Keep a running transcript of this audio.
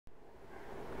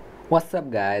What's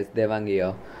up guys, Devang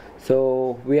here.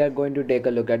 So we are going to take a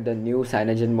look at the new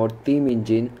Cyanogenmod theme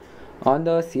engine on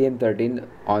the CM13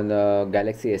 on the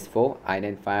Galaxy S4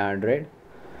 i9500,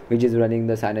 which is running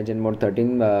the Cyanogenmod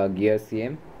 13 Gear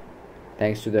CM,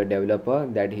 thanks to the developer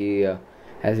that he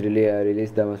has really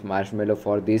released the marshmallow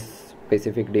for this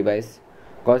specific device,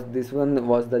 because this one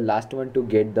was the last one to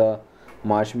get the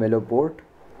marshmallow port.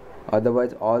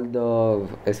 Otherwise all the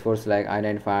S4s like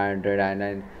i9500,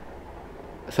 i9,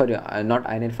 sorry, not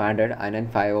i9500,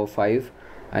 i9505,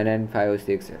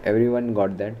 i9506, everyone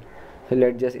got that. So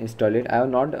let's just install it. I have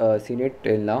not seen it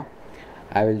till now.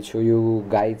 I will show you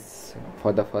guys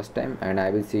for the first time, and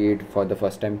I will see it for the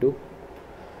first time too.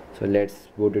 So let's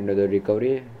boot into the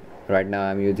recovery. Right now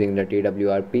I'm using the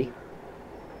TWRP.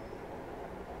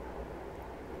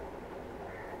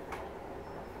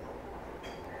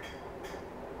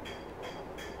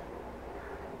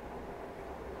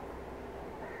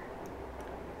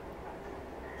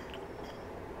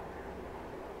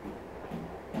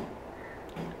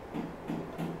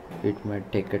 It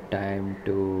might take a time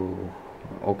to.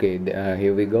 Okay,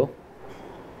 here we go.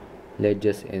 Let's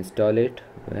just install it.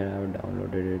 Where I have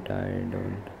downloaded it, I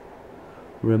don't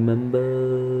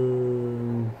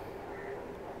remember.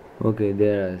 Okay,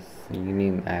 there are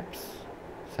signing apps,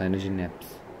 Cyanogen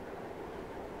apps.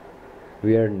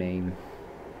 Weird name.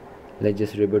 Let's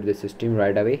just reboot the system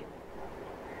right away.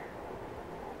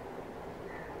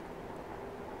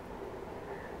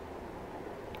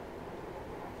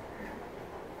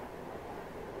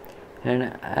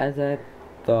 And as I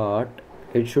thought,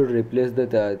 it should replace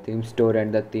the theme store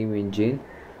and the theme engine,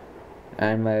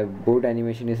 and my boot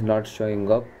animation is not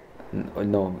showing up.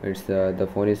 No, it's the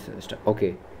phone is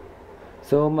okay.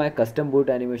 So my custom boot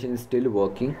animation is still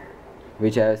working,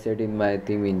 which I have set in my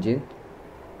theme engine.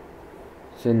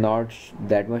 So not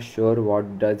that much sure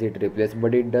what does it replace,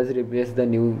 but it does replace the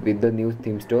new with the new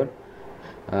theme store.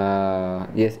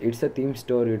 Yes, it's a theme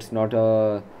store, it's not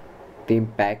a theme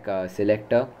pack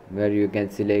selector where you can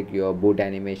select your boot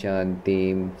animation,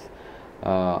 themes,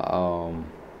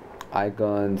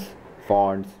 icons,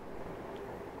 fonts.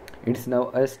 It's now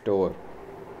a store,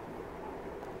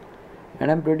 and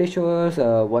I'm pretty sure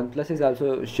OnePlus is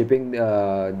also shipping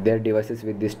their devices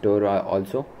with this store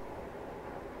also.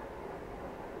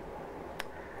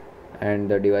 And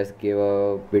the device gave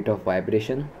a bit of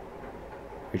vibration.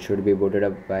 It should be booted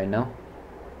up by now.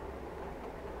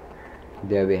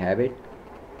 There we have it.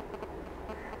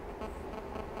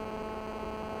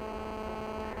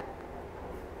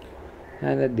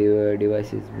 And the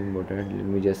device is being booted. Let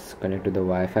me just connect to the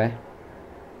Wi-Fi.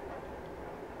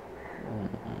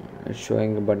 It's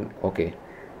showing a button. Okay,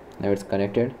 now it's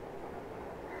connected.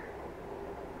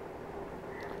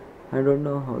 I don't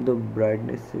know how the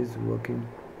brightness is working.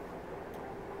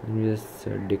 Let me just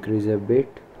decrease a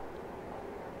bit.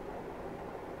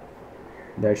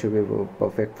 That should be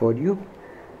perfect for you.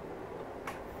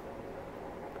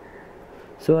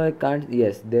 So I can't.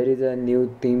 Yes, there is a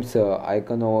new themes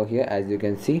icon over here, as you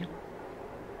can see,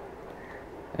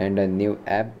 and a new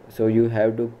app. So you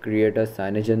have to create a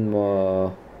Cyanogen.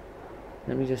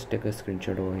 Let me just take a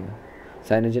screenshot over here.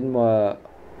 Cyanogen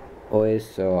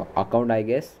OS account, I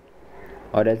guess,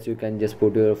 or else you can just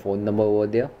put your phone number over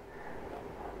there.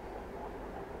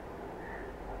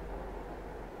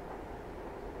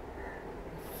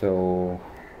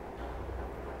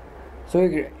 So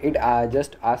it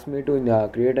just asked me to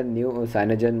create a new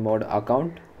Cyanogenmod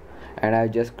account, and I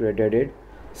just created it.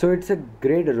 So it's a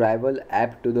great rival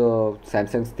app to the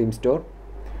Samsung's theme store,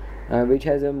 which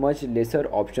has a much lesser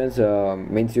options.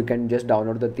 Means you can just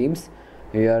download the themes.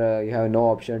 You have no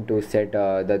option to set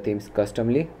the themes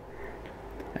customly,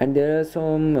 and there are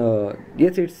some.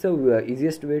 Yes, it's the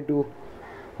easiest way to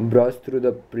browse through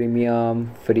the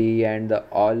premium, free, and the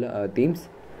all themes,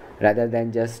 rather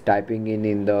than just typing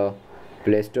in the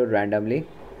Play Store randomly.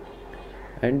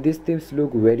 And these themes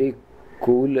look very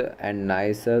cool and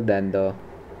nicer than the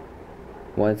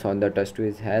ones on the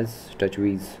TouchWiz.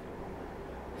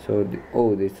 So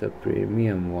oh, this is a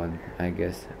premium one, I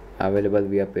guess, available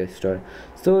via Play Store.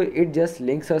 So it just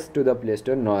links us to the Play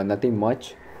Store. No, nothing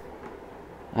much.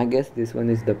 I guess this one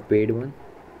is the paid one.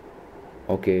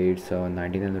 Okay, it's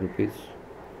 99 rupees,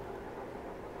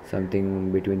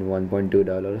 something between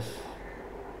 $1.2.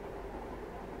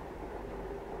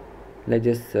 Let's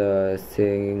just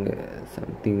saying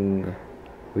something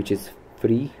which is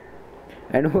free,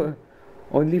 and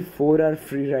only 4 are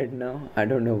free right now. I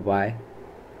don't know why,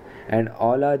 and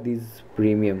all are these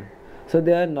premium. So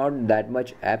there are not that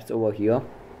much apps over here,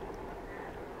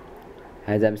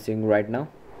 as I'm seeing right now,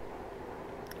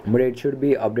 but it should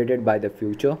be updated by the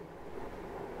future.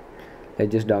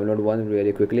 Let's just download one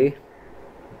really quickly.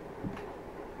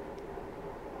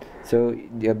 So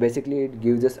yeah, basically it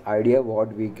gives us idea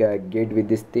what we can get with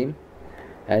this theme,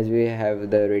 as we have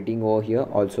the rating over here,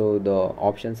 also the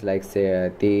options like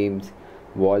say themes,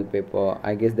 wallpaper.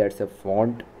 I guess that's a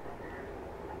font,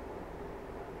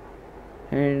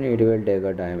 and it will take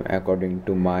a time according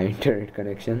to my internet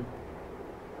connection.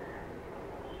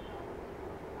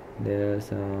 There are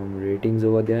some ratings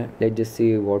over there. Let's just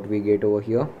see what we get over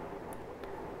here.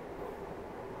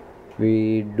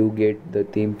 We do get the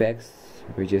theme packs,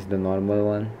 which is the normal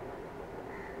one.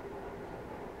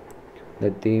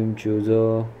 The theme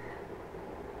chooser.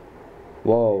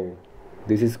 Wow,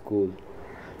 this is cool.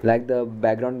 Like the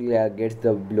background gets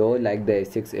the glow like the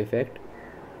S6 effect,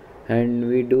 and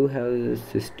we do have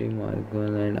system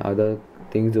icon and other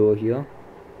things over here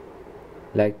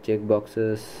like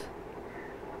checkboxes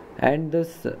and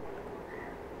this.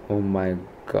 Oh my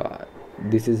god,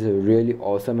 this is really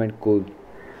awesome and cool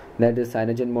that the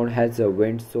Cyanogenmod has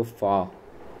went so far,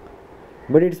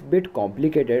 but it's a bit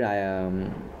complicated. I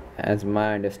as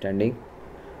my understanding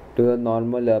to a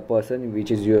normal person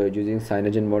which is using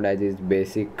Cyanogenmod as his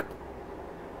basic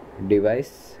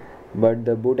device, but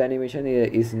the boot animation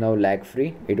is now lag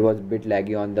free. It was a bit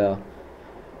laggy on the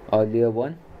earlier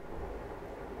one.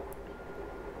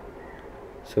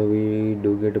 So we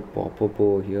do get a pop-up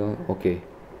over here. Okay,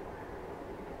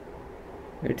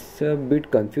 it's a bit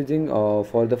confusing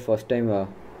for the first time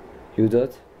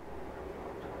users.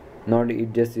 Not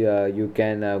it just you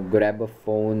can grab a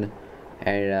phone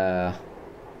and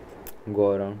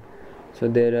go around. So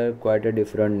there are quite a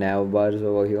different nav bars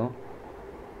over here,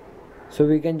 so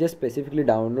we can just specifically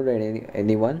download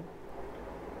anyone.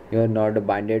 You are not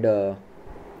binded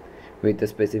with a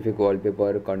specific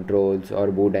wallpaper, controls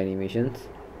or boot animations.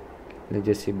 Let's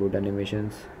just see boot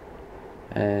animations,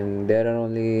 and there are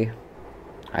only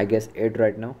I guess 8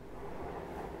 right now.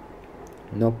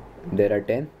 Nope, there are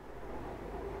 10.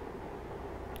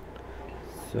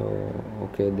 So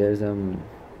okay, there's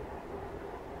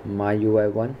my UI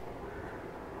one.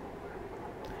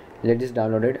 Let's just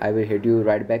download it. I will hit you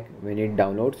right back when it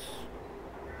downloads.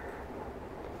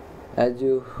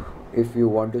 If you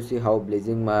want to see how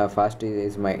blazing fast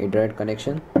is my internet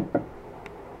connection,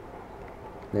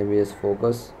 let me just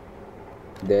focus.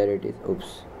 There it is.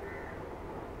 Oops,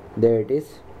 there it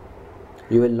is.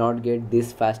 You will not get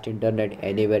this fast internet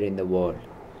anywhere in the world.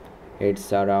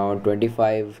 It's around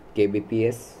 25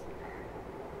 kbps,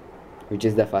 which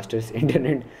is the fastest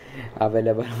internet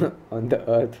available on the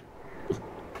earth.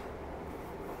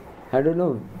 I don't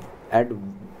know at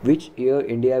which year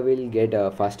India will get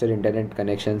faster internet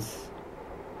connections.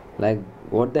 Like,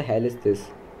 what the hell is this?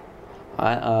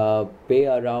 I pay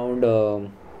around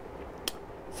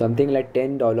something like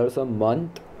 $10 a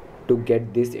month to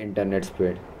get this internet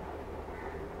speed.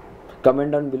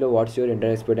 Comment down below what's your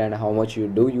internet speed and how much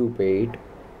you pay it.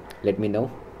 Let me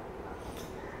know,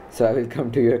 so I will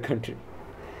come to your country.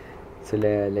 So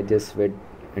let's just wait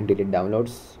until it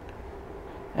downloads,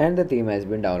 and the theme has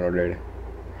been downloaded.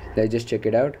 Let's just check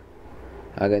it out.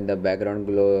 Again, the background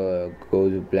glow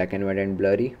goes black and white and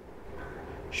blurry.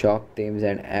 Shock themes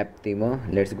and app themer.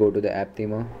 Let's go to the app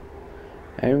themer,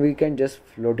 and we can just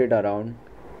float it around,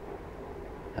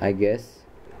 I guess.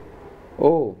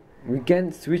 Oh, we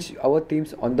can switch our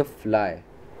themes on the fly.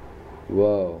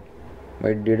 Wow,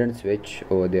 but it didn't switch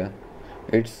over there.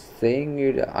 It's saying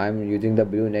it I'm using the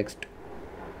blue next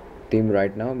theme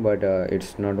right now, but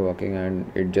it's not working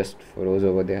and it just froze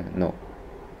over there. No,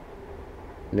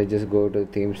 let's just go to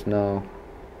themes now.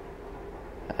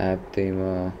 App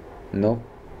theme. No,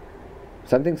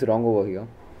 something's wrong over here,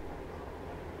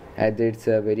 as it's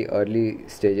very early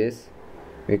stages.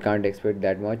 We can't expect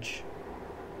that much.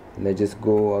 Let's just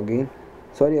go again.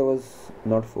 Sorry, I was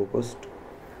not focused.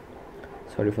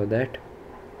 Sorry for that.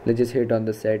 Let's just hit on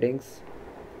the settings,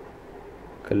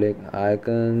 click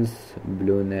icons,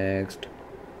 blue next,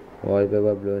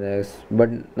 wallpaper, blue next, but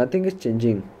nothing is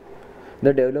changing.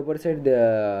 The developer said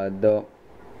there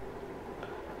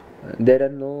are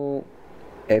no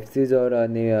FCs or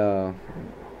any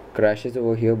crashes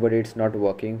over here, but it's not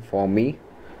working for me.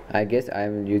 I guess I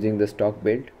am using the stock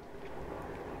build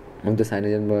of the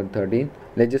Cyanogenmod 13.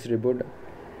 Let's just reboot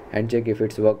and check if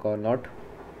it's work or not,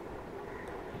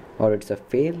 or it's a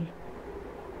fail.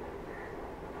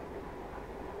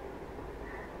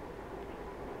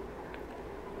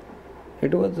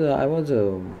 It was I was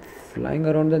flying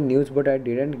around the news, but I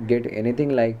didn't get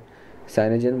anything like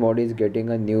Cyanogenmod is getting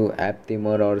a new app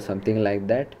themer or something like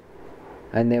that.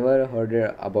 I never heard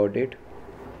about it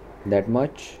that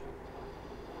much.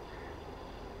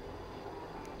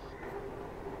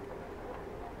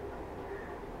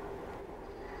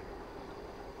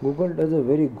 Google does a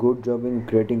very good job in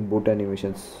creating boot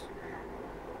animations.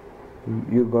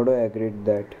 You gotta agree with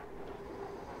that.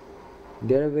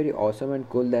 They are very awesome and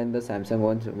cool than the Samsung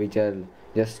ones, which are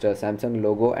just a Samsung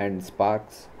logo and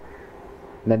sparks.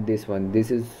 Not this one.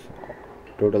 This is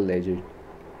total legit.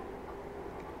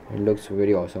 It looks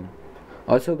very awesome.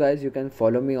 Also, guys, you can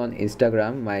follow me on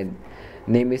Instagram. My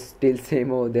name is still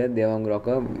same over there, Devang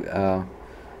Rocker,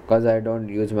 cause I don't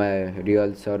use my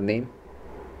real surname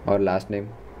or last name.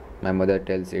 My mother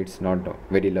tells it's not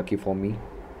very lucky for me.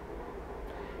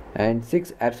 And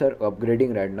 6 apps are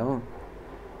upgrading right now,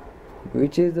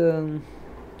 which is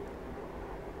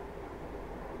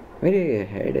very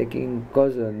headaching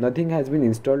because nothing has been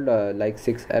installed like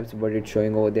 6 apps, but it's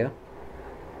showing over there.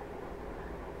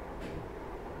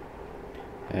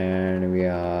 And we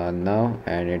are now,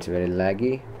 and it's very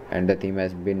laggy, and the theme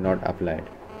has been not applied.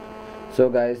 So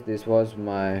guys, this was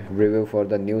my review for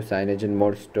the new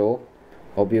Cyanogenmod store.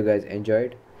 Hope you guys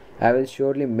enjoyed. I will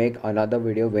surely make another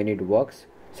video when it works.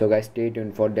 So guys, stay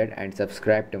tuned for that and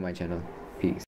subscribe to my channel. Peace.